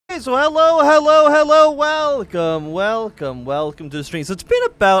So hello, welcome to the stream. So it's been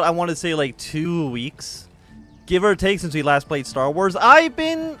about, I want to say, like 2 weeks, give or take, since we last played Star Wars. I've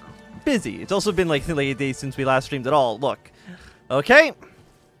been busy. It's also been like 8 days since we last streamed at all. Look, okay,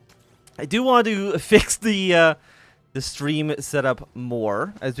 I do want to fix the stream setup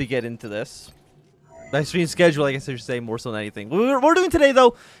more as we get into this. My stream schedule, I guess I should say, more so than anything. What we're doing today,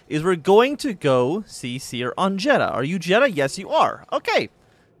 though, is we're going to go see Cere on Jedi. Are you Jedi? Yes, you are. Okay.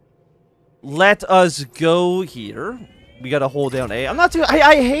 Let us go here. We gotta hold down A. I'm not too...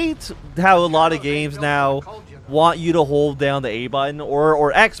 I hate how a lot of games now want you to hold down the A button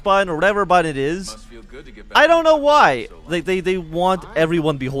or X button or whatever button it is. I don't know why. They want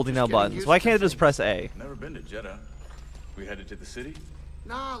everyone to be holding down buttons. Why can't I just press A? Never been to Jedi. We headed to the city?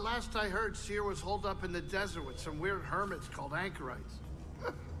 Nah, last I heard, Cere was holed up in the desert with some weird hermits called anchorites.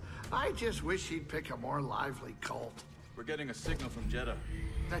 I just wish he'd pick a more lively cult. We're getting a signal from Jedi.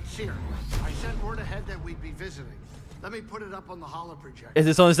 That's Cere. I sent word ahead that we'd be visiting. Let me put it up on the holo projector. Is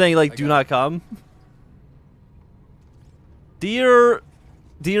this someone saying, like, do not come? Dear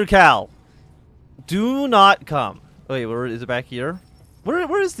Cal, do not come. Wait, where is it? Back here?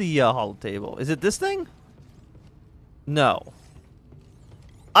 Where is the holo table? Is it this thing? No.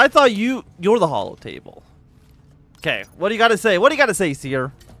 I thought you're the holo table. Okay, what do you got to say? What do you got to say,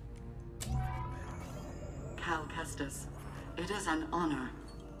 Cere? Cal Kestis, it is an honor.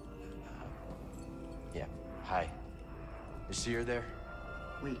 Yeah, hi. Is Cere there?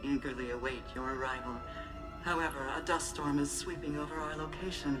 We eagerly await your arrival. However, a dust storm is sweeping over our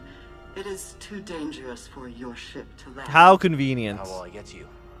location. It is too dangerous for your ship to land. How convenient. How will I get to you?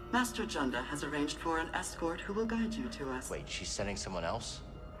 Master Junda has arranged for an escort who will guide you to us. Wait, she's sending someone else?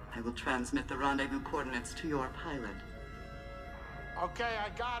 I will transmit the rendezvous coordinates to your pilot. Okay, I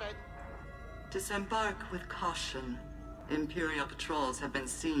got it. Disembark with caution. Imperial patrols have been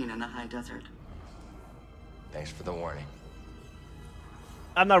seen in the high desert. Thanks for the warning.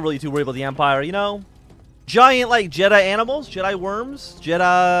 I'm not really too worried about the Empire, you know? Giant, like, Jedi animals, Jedi worms,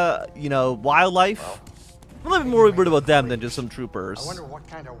 Jedi, you know, wildlife. Well, I'm a little bit more worried about them than just some troopers. I wonder what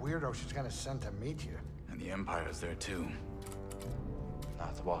kind of weirdo she's gonna send to meet you. And the Empire's there too.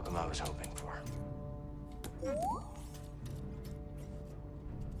 not the welcome I was hoping for.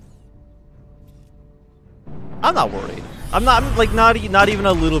 I'm not worried. I'm like not even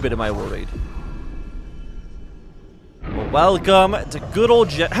a little bit am I worried. Well, welcome to good old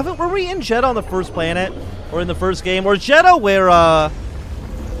Jedha. Were we in Jedha on the first planet? Or in the first game? Or is Jedha where,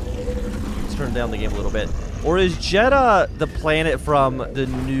 let's turn down the game a little bit. Or is Jedha the planet from the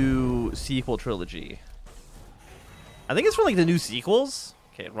new sequel trilogy? I think it's from, like, the new sequels.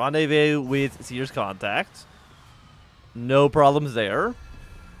 Okay, rendezvous with Cere's contact. No problems there.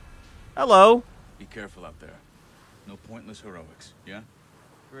 Hello. Be careful out there. No pointless heroics, yeah?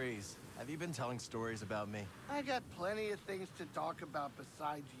 Breeze, have you been telling stories about me? I got plenty of things to talk about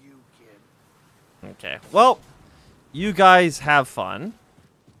besides you, kid. Okay, well, you guys have fun.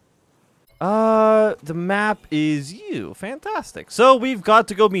 The map is you. Fantastic. So we've got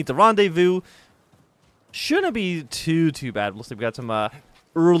to go meet the rendezvous. Shouldn't be too bad. Looks like we got some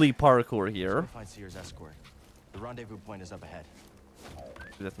early parkour here. Find Cere's escort. The rendezvous point is up ahead.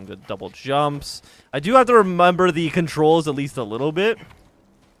 We got some good double jumps. I do have to remember the controls at least a little bit.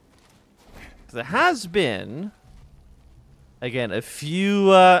 Because it has been, again, a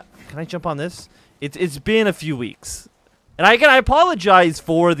few... can I jump on this? It's been a few weeks. And I apologize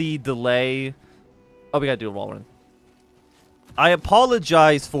for the delay. Oh, we gotta do a wall run. I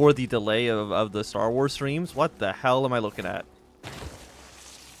apologize for the delay of the Star Wars streams. What the hell am I looking at?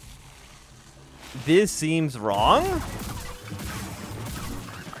 This seems wrong.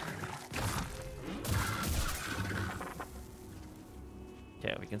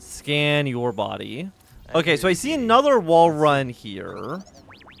 Okay, we can scan your body. Okay, so I see another wall run here.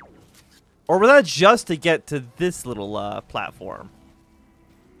 Or was that just to get to this little platform?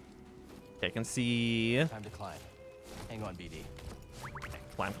 Okay, I can see... Time to climb. Hang on, BD.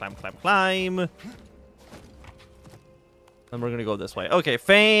 Climb. And we're going to go this way. Okay,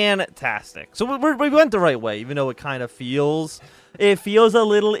 fantastic. So we went the right way, even though it kind of feels... It feels a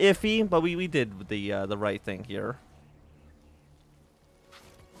little iffy, but we did the right thing here.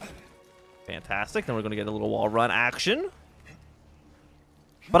 Fantastic. Then we're going to get a little wall run action.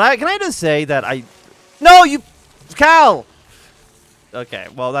 But can I just say that No, you... Cal! Okay,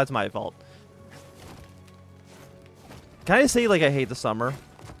 well, that's my fault. Can I just say, like, I hate the summer?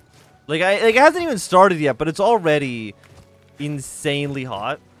 Like, it hasn't even started yet, but it's already insanely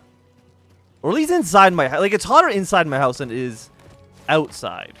hot. Or at least inside my house. Like, it's hotter inside my house than it is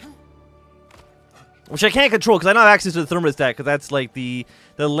outside. Which I can't control because I don't have access to the thermostat because that's like the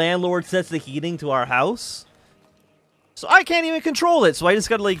landlord sets the heating to our house. So I can't even control it. So I just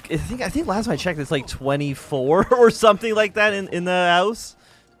got to like, I think last time I checked it's like 24 or something like that in the house.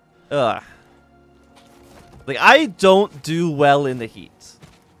 Ugh. Like I don't do well in the heat.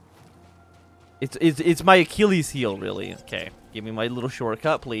 It's my Achilles heel really. Okay, give me my little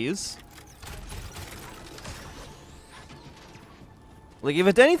shortcut, please. Like if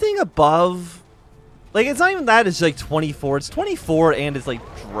it's anything above. Like, it's not even that, it's like 24. It's 24 and it's like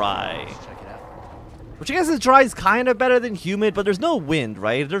dry. Check it out. Which I guess is dry is kind of better than humid, but there's no wind,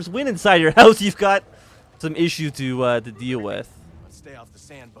 right? If there's wind inside your house, you've got some issue to deal with. Let's stay off the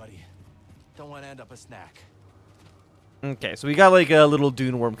sand, buddy. Don't want to end up a snack. Okay, so we got like a little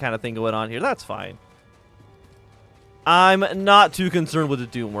dune worm kind of thing going on here. That's fine. I'm not too concerned with the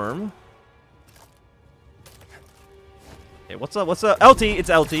dune worm. Okay, what's up? What's up? LT, it's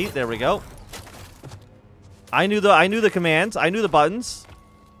LT. There we go. I knew the commands. I knew the buttons.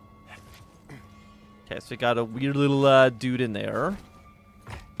 Okay, so we got a weird little dude in there.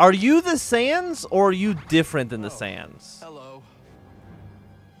 Are you the Sands or are you different than the Sands? Hello.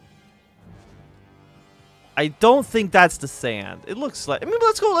 I don't think that's the Sand. It looks like. I mean,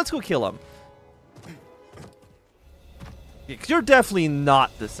 let's go kill him. Yeah, 'cause you're definitely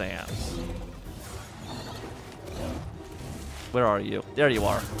not the Sands. Where are you? There you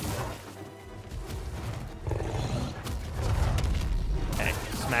are. Okay,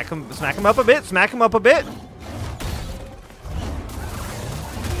 smack him up a bit, smack him up a bit.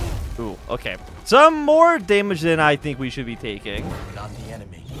 Ooh, okay. Some more damage than I think we should be taking. Not the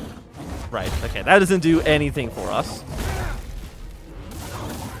enemy. Right, okay, that doesn't do anything for us.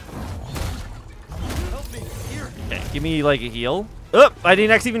 Help me here. Okay, give me like a heal. Oh, I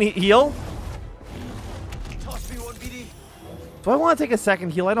didn't actually even heal. Toss me one, BD. Do I want to take a second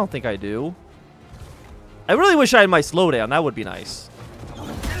heal? I don't think I do. I really wish I had my slowdown. That would be nice.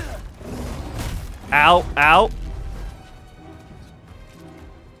 Ow, ow.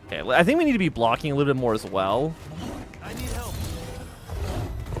 Okay, I think we need to be blocking a little bit more as well. I need help.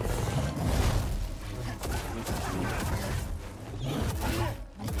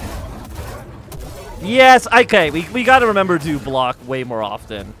 Yes, okay. We got to remember to block way more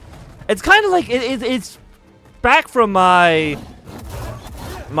often. It's kind of like it's back from my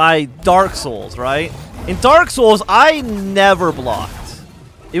Dark Souls, right? In Dark Souls, I never blocked.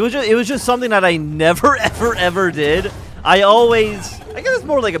 It was just something that I never ever did. I guess it's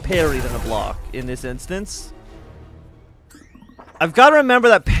more like a parry than a block in this instance. I've got to remember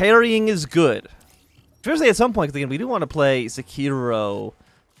that parrying is good. Especially at some point, because we do want to play Sekiro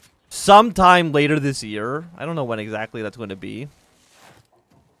sometime later this year. I don't know when exactly that's going to be.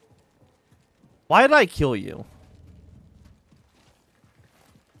 Why did I kill you?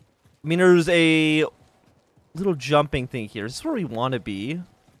 I mean, there's a little jumping thing here. Is this where we want to be?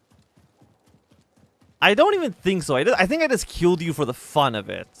 I don't even think so. I think I just killed you for the fun of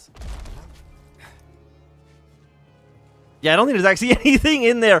it. Yeah, I don't think there's actually anything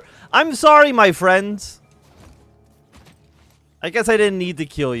in there. I'm sorry, my friends. I guess I didn't need to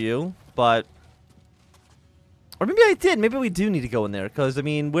kill you, but... Or maybe I did. Maybe we do need to go in there, because, I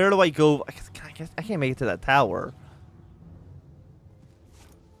mean, where do I go? I guess I can't make it to that tower.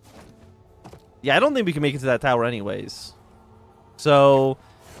 Yeah, I don't think we can make it to that tower anyways. So...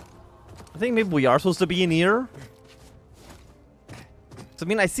 I think maybe we are supposed to be in here. So, I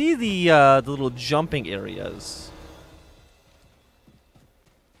mean, I see the little jumping areas.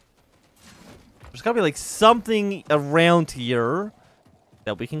 There's gotta be, like, something around here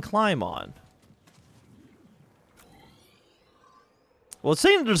that we can climb on. Well, it's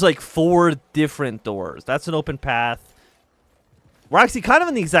saying there's, like, 4 different doors. That's an open path. We're actually kind of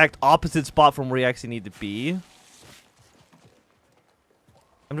in the exact opposite spot from where we actually need to be.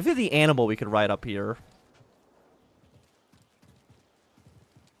 I'm gonna feel the animal we could ride up here.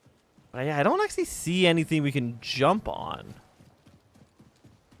 But yeah, I don't actually see anything we can jump on.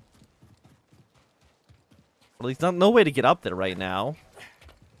 Or at least no way to get up there right now.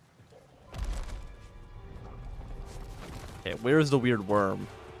 Okay, where's the weird worm?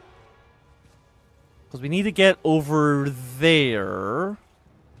 Because we need to get over there.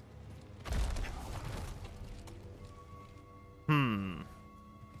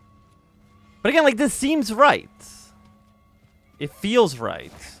 But again, like, this seems right. It feels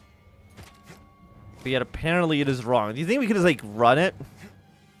right. But yet, apparently, it is wrong. Do you think we could just, like, run it?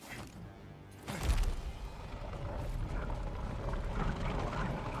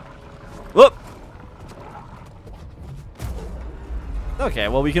 Whoop! Okay,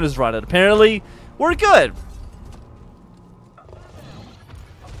 well, we can just run it. Apparently, we're good.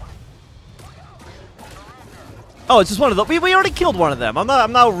 Oh, it's just one of them. We already killed one of them.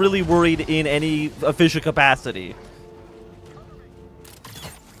 I'm not really worried in any official capacity.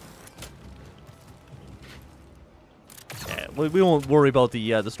 Yeah, we won't worry about the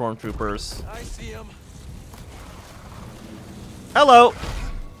stormtroopers. I see him. Hello.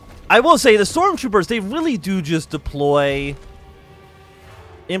 I will say the stormtroopers, they really do just deploy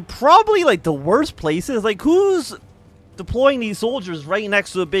in probably like the worst places. Like, who's deploying these soldiers right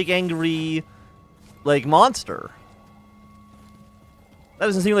next to a big angry like monster? That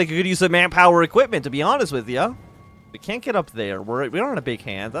doesn't seem like a good use of manpower equipment, to be honest with you. We can't get up there. We don't have a big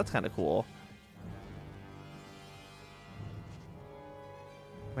hand. That's kind of cool.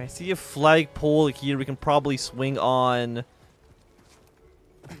 I see a flagpole here. We can probably swing on.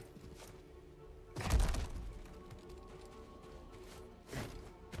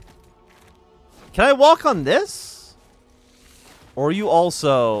 Can I walk on this? Or are you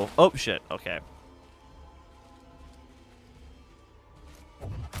also... Oh, shit. Okay.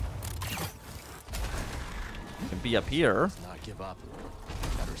 Can be up here. Let's not give up.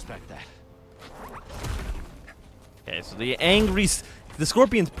 Gotta respect that. Okay, so the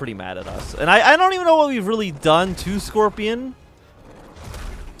Scorpion's pretty mad at us. And I don't even know what we've really done to Scorpion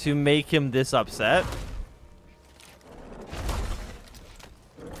to make him this upset.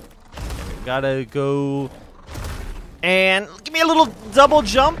 Gotta go and give me a little double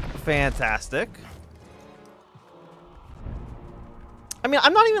jump. Fantastic. I mean,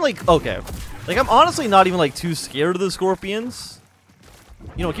 I'm not even like, okay. Like, I'm honestly not even like too scared of the Scorpions.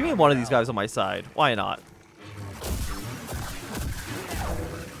 You know, give me one of these guys on my side. Why not?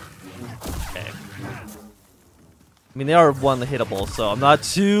 Okay. I mean, they are one-hittable, so I'm not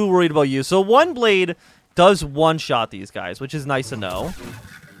too worried about you. So one blade does one-shot these guys, which is nice to know.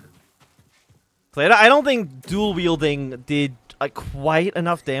 I don't think dual wielding did quite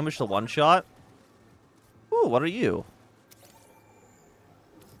enough damage to one shot. Ooh, what are you?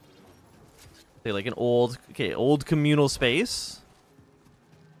 Okay, like an old communal space.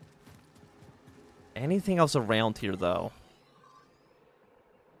 Anything else around here though?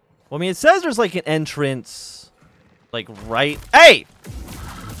 Well, I mean, it says there's like an entrance, like right. Hey!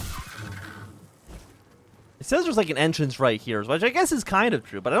 It says there's like an entrance right here, which I guess is kind of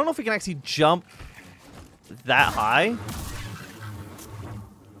true, but I don't know if we can actually jump that high.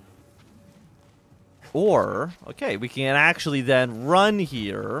 Or, okay, we can actually then run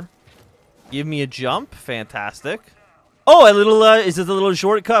here. Give me a jump. Fantastic. Oh, a little, is it a little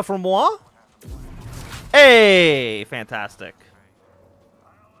shortcut for moi? Hey, fantastic.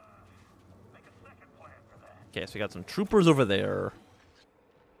 Okay, so we got some troopers over there.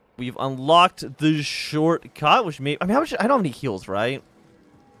 We've unlocked the shortcut, which may... I mean, how much... I don't have any heals, right?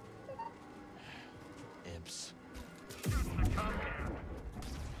 Imps.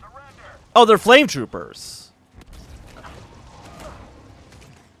 Oh, they're flame troopers.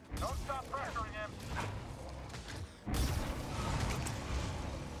 Don't stop pressuring him.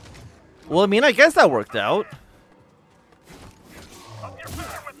 Well, I mean, I guess that worked out.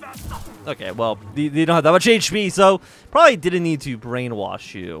 Okay, well, they don't have that much HP, so probably didn't need to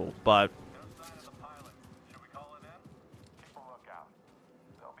brainwash you, but...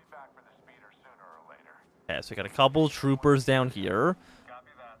 Okay, so we got a couple troopers down here.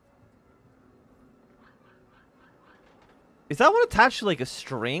 Is that one attached to, like, a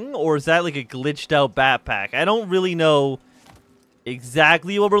string, or is that, like, a glitched-out backpack? I don't really know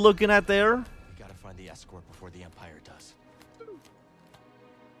exactly what we're looking at there. We gotta find the escort before the Empire does.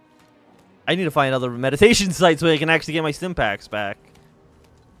 I need to find another meditation site so I can actually get my stim packs back.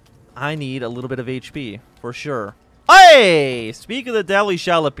 I need a little bit of HP, for sure. Hey! Speak of the devil, he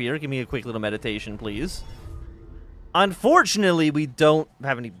shall appear. Give me a quick little meditation, please. Unfortunately, we don't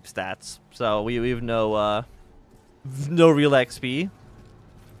have any stats, so we have no real XP.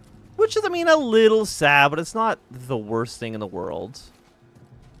 Which is, I mean, a little sad, but it's not the worst thing in the world.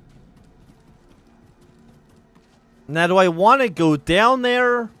 Now, do I want to go down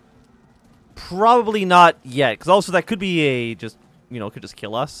there? Probably not yet, because also that could be a just, you know, could just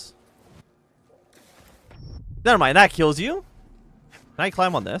kill us. Never mind, that kills you. Can I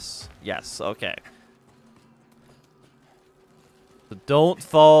climb on this? Yes, okay. So don't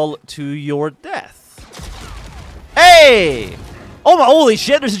fall to your death. Hey! Oh my, holy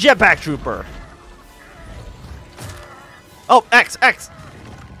shit, there's a jetpack trooper. Oh, X.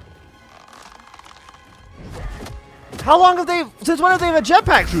 How long have they, since when have they had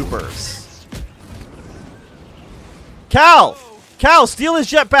jetpack troopers? Cal, steal his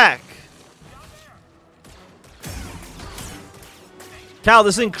jetpack. Cal,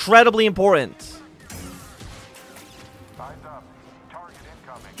 this is incredibly important.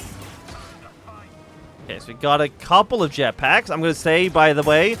 Okay, so we got a couple of jetpacks. I'm going to say, by the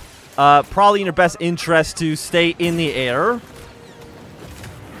way, probably in your best interest to stay in the air.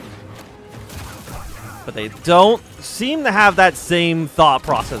 But they don't seem to have that same thought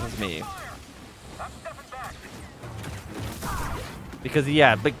process as me. Because,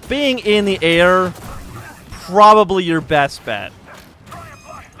 yeah, but being in the air, probably your best bet.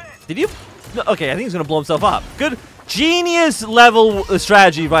 Did you? Okay, I think he's going to blow himself up. Good. Genius level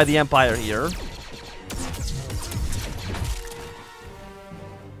strategy by the Empire here.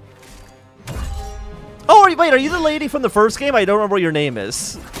 Oh, wait, are you the lady from the first game? I don't remember what your name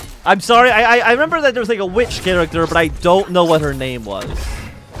is. I'm sorry, I remember that there was like a witch character, but I don't know what her name was.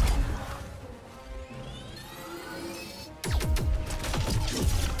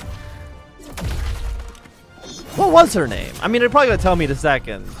 What was her name? I mean, they're probably gonna tell me in a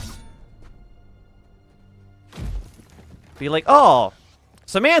second. Be like, oh,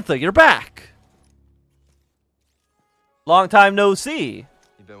 Samantha, you're back. Long time no see.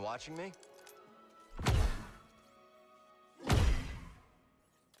 You been watching me?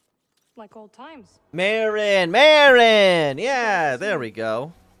 Like old times. Marin! Yeah, there we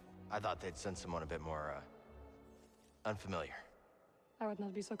go. I thought they'd send someone a bit more, unfamiliar. I would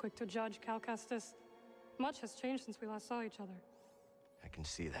not be so quick to judge, Cal Kestis. Much has changed since we last saw each other. I can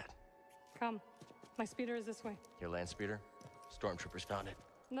see that. Come. My speeder is this way. Your land speeder? Stormtroopers found it.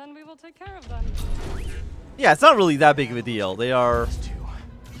 Then we will take care of them. Yeah, it's not really that big of a deal. They are...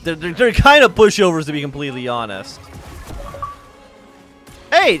 They're kind of pushovers, to be completely honest.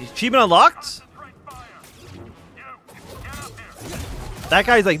 Hey, achievement unlocked? That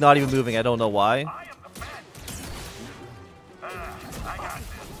guy's like not even moving. I don't know why.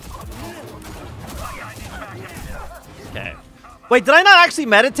 Okay. Wait, did I not actually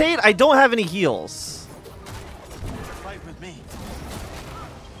meditate? I don't have any heals. Fight with me.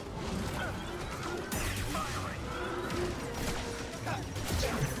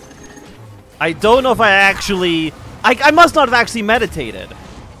 I don't know if I actually... I must not have actually meditated.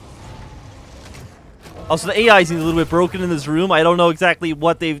 Also, the AI seems a little bit broken in this room. I don't know exactly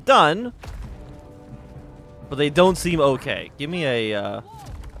what they've done. But they don't seem okay. Give me a...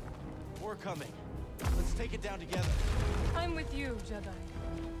 We're coming. Let's take it down together. I'm with you, Jedi.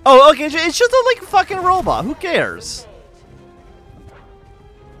 Oh, okay. It's just a, like, fucking robot. Who cares?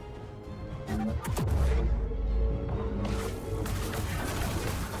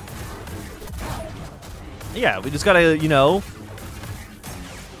 Yeah, we just gotta, you know...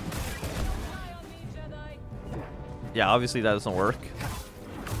 Yeah, obviously that doesn't work.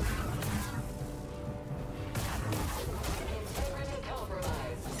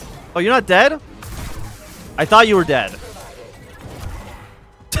 Oh, you're not dead? I thought you were dead.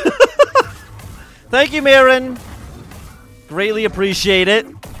 Thank you, Marin. Greatly appreciate it.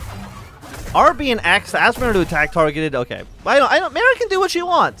 RB and X, ask Marin to attack targeted. Okay. I don't, Marin can do what she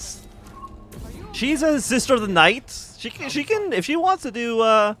wants. She's a sister of the Knights. She can, if she wants to do,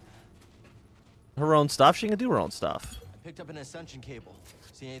 her own stuff, she can do her own stuff. I picked up an ascension cable.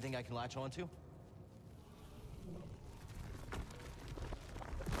 See anything I can latch onto?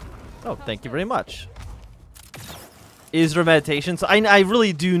 Oh, thank you very much. Is there meditation? So I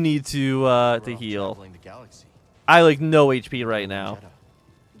really do need to heal. The galaxy. I like no HP right now.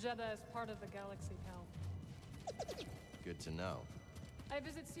 Jedi is part of the galaxy, Cal. Good to know. I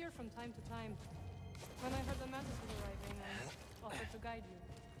visit Cere from time to time. When I heard the Mantis was arriving, I offered to guide you.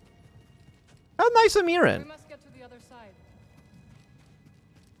 How nice of We Miran. must get to the other side.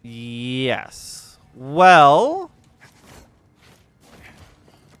 Yes. Well.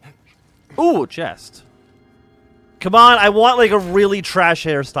 Ooh, chest. Come on, I want like a really trash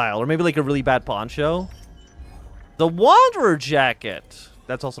hairstyle, or maybe like a really bad poncho. The Wanderer jacket.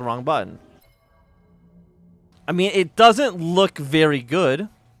 That's also the wrong button. I mean, it doesn't look very good.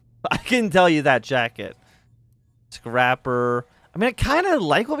 I can tell you that jacket. Scrapper. I mean, I kind of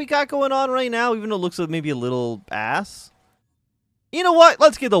like what we got going on right now, even though it looks like maybe a little ass. You know what?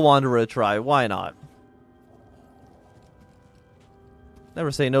 Let's give the Wanderer a try. Why not? Never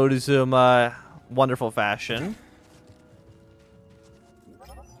say no to some wonderful fashion.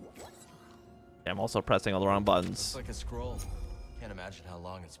 Yeah, I'm also pressing all the wrong buttons. Looks like a scroll. Can't imagine how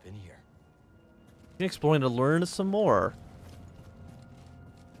long it's been here. Exploring to learn some more.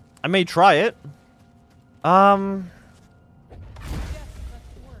 I may try it. Yes, let's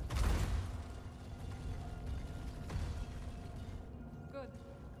work. Good.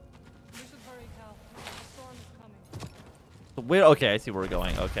 We should hurry, Cal. The storm is coming. Where? Okay, I see where we're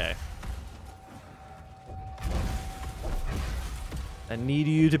going. Okay. I need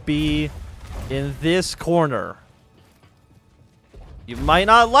you to be in this corner. You might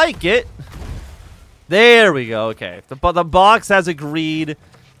not like it, There we go. Okay. The box has agreed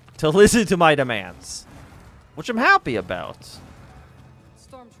to listen to my demands, which I'm happy about.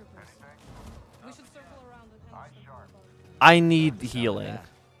 Stormtroopers. We should circle around and help them. I need healing.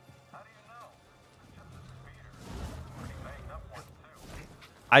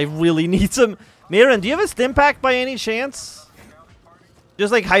 I really need some. Mirren, do you have a stim pack by any chance?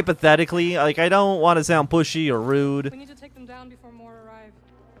 Just like hypothetically, like I don't want to sound pushy or rude. We need to take them down before more arrive.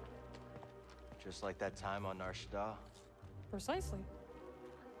 Just like that time on Nar Shaddaa. Precisely.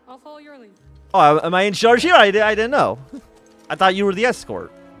 I'll follow your lead. Oh, am I in charge here? I didn't know. I thought you were the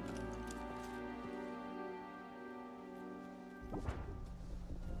escort.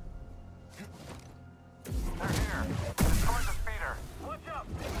 They're here. Destroy the speeder. Watch out.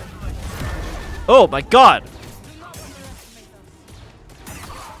 Oh my god. Do not underestimate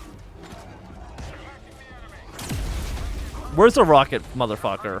us. Where's the rocket,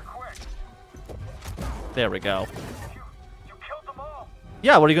 motherfucker? There we go. You killed them all.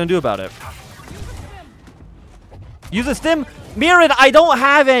 Yeah, what are you gonna do about it? Use a stim? Mirren, I don't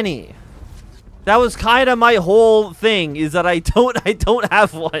have any. That was kind of my whole thing, is that I don't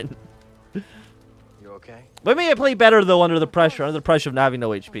have one. You okay? Maybe I play better though under the pressure of not having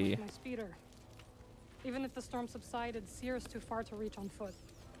no HP. My speeder. Even if the storm subsided, Cere is too far to reach on foot.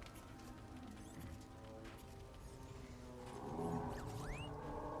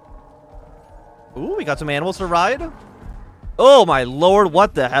 Ooh, we got some animals to ride. Oh my lord,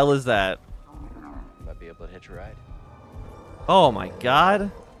 what the hell is that? Might be able to hitch a ride. Oh my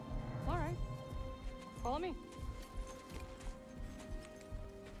god. All right. Follow me.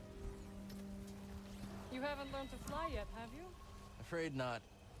 You haven't learned to fly yet, have you? Afraid not.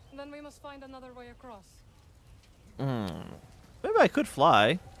 Then we must find another way across. Maybe I could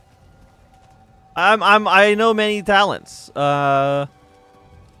fly. I know many talents.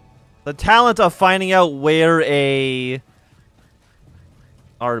 The talent of finding out where a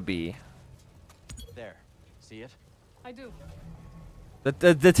RB. There. See it? I do.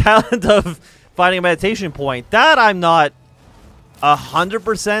 The talent of finding a meditation point, that I'm not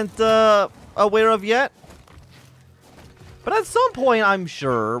 100% aware of yet. But at some point, I'm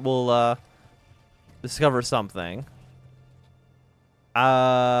sure we'll discover something.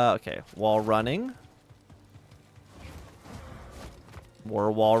 Okay, wall running.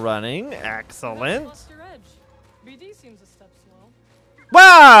 More wall running. Excellent. Lost your edge. BD seems a step slow.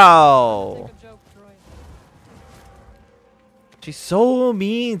 Wow! Take a joke, droid. She's so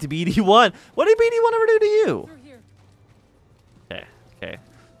mean to BD1. What did BD1 ever do to you? Through here. Okay, okay.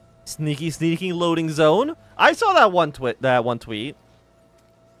 Sneaky loading zone. I saw that one tweet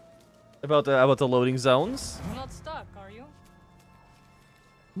about the loading zones. You're not stuck, are you?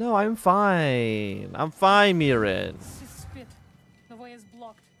 No, I'm fine. I'm fine, Mirren. Spit. The way is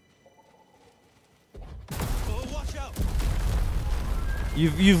blocked. Oh, watch out!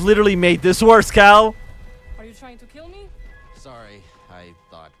 You've literally made this worse, Cal. Are you trying to kill me? Sorry, I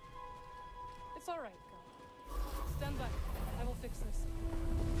thought. It's all right, Cal. Stand back. I will fix this.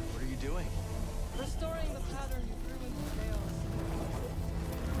 What are you doing? Restoring the pattern you threw into chaos.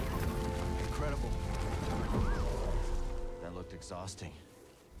 Incredible. That looked exhausting.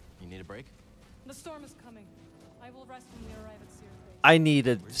 You need a break? The storm is coming. I will rest when we arrive at Cere's base. I need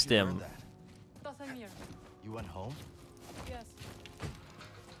a Where'd you stim. learn that? Dathamir. You went home? Yes.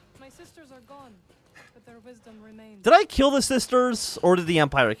 My sisters are gone, but their wisdom remains. Did I kill the sisters, or did the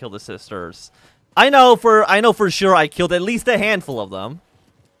Empire kill the sisters? I know for sure I killed at least a handful of them.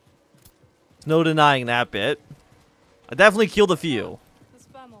 No denying that bit. I definitely killed a few. The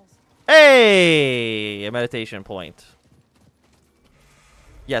Spammels. Hey, a meditation point.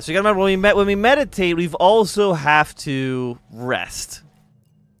 Yeah, so you gotta remember when we meditate, we've also have to rest.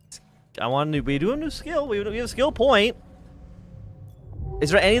 We do a new skill. We have a skill point.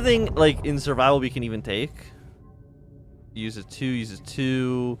 Is there anything like in survival we can even take? Use it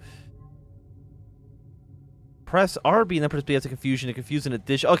two. Press RB and then press B as a confusion to confuse an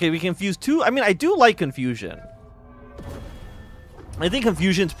addition. Okay, we confuse two. I mean, I do like confusion. I think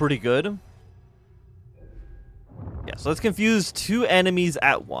confusion's pretty good. Yeah, so let's confuse two enemies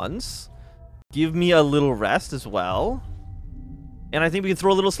at once. Give me a little rest as well. And I think we can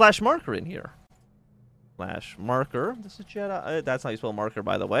throw a little slash marker in here. Slash marker. This is Jedi. That's how you spell marker,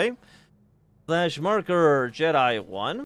 by the way. Slash marker Jedi 1.